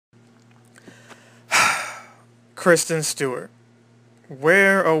Kristen Stewart.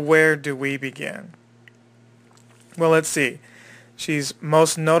 Where do we begin? Well, let's see. She's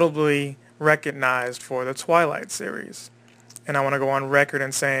most notably recognized for the Twilight series. And I want to go on record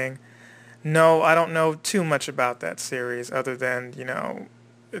in saying, no, I don't know too much about that series other than,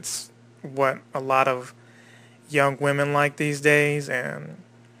 it's what a lot of young women like these days. And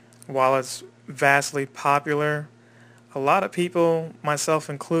while it's vastly popular, a lot of people, myself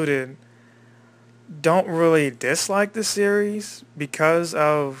included, don't really dislike the series because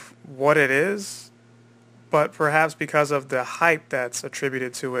of what it is, but perhaps because of the hype that's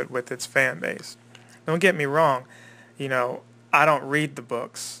attributed to it with its fan base. Don't get me wrong, I don't read the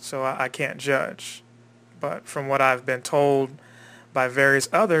books, so I can't judge. But from what I've been told by various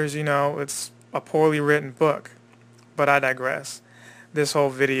others, it's a poorly written book. But I digress. This whole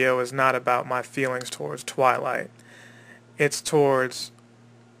video is not about my feelings towards Twilight. It's towards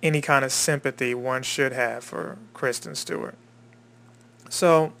any kind of sympathy one should have for Kristen Stewart.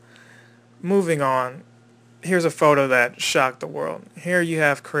 So, moving on, here's a photo that shocked the world. Here you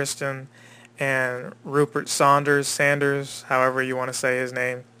have Kristen and Rupert Sanders, however you want to say his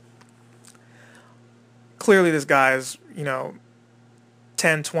name. Clearly this guy is,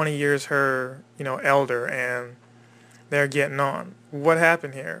 10, 20 years her, elder, and they're getting on. What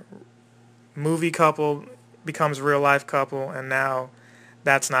happened here? Movie couple becomes real life couple, and now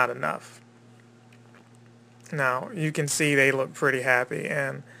that's not enough. Now, you can see they look pretty happy,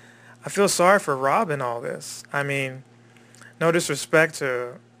 and I feel sorry for Rob in all this. I mean, no disrespect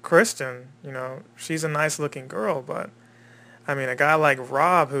to Kristen, she's a nice looking girl, but I mean, a guy like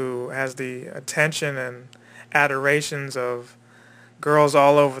Rob who has the attention and adorations of girls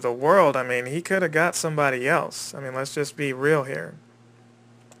all over the world, I mean, he could have got somebody else. I mean, let's just be real here.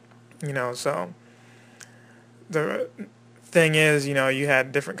 So the thing is, you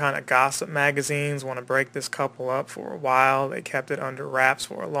had different kind of gossip magazines want to break this couple up for a while. They kept it under wraps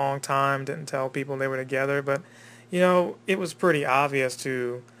for a long time, didn't tell people they were together, but it was pretty obvious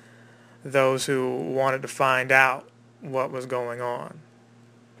to those who wanted to find out what was going on.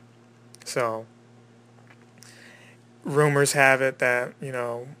 So rumors have it that,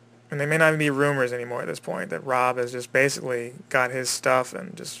 and they may not even be rumors anymore at this point, that Rob has just basically got his stuff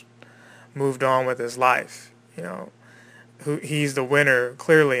and just moved on with his life. He's the winner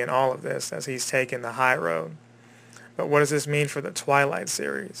clearly in all of this as he's taken the high road. But what does this mean for the Twilight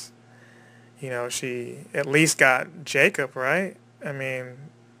series? She at least got Jacob, right? I mean,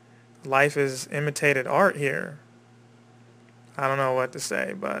 life is imitated art here. I don't know what to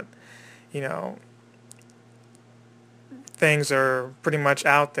say, but, things are pretty much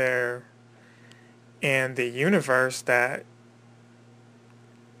out there in the universe that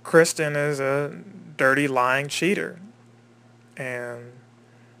Kristen is a dirty, lying cheater. And,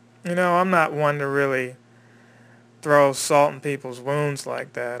 I'm not one to really throw salt in people's wounds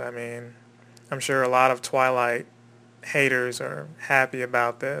like that. I mean, I'm sure a lot of Twilight haters are happy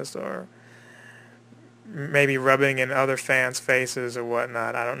about this, or maybe rubbing in other fans' faces or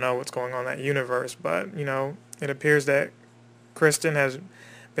whatnot. I don't know what's going on in that universe, but, it appears that Kristen has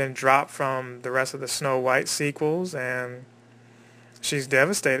been dropped from the rest of the Snow White sequels, and she's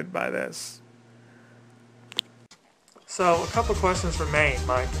devastated by this. So, a couple questions remain,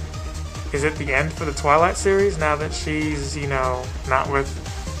 like, is it the end for the Twilight series now that she's, not with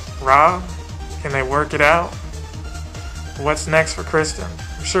Rob? Can they work it out? What's next for Kristen?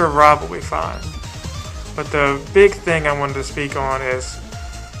 I'm sure Rob will be fine. But the big thing I wanted to speak on is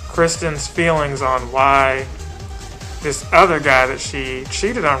Kristen's feelings on why this other guy that she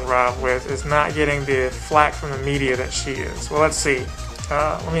cheated on Rob with is not getting the flack from the media that she is. Well, let's see.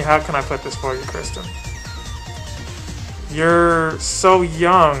 How can I put this for you, Kristen? You're so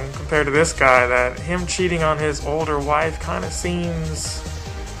young compared to this guy that him cheating on his older wife kind of seems,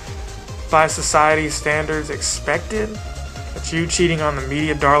 by society's standards, expected. But you cheating on the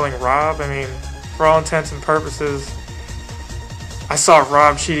media darling Rob, I mean, for all intents and purposes, I saw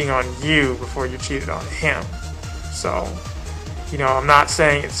Rob cheating on you before you cheated on him. So, I'm not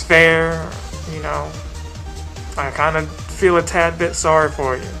saying it's fair, I kind of feel a tad bit sorry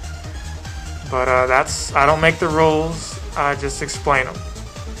for you. But I don't make the rules, I just explain them.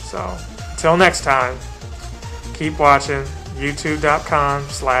 So, until next time, keep watching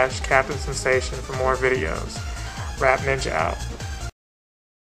youtube.com/Captain Sensation for more videos. Rap Ninja out.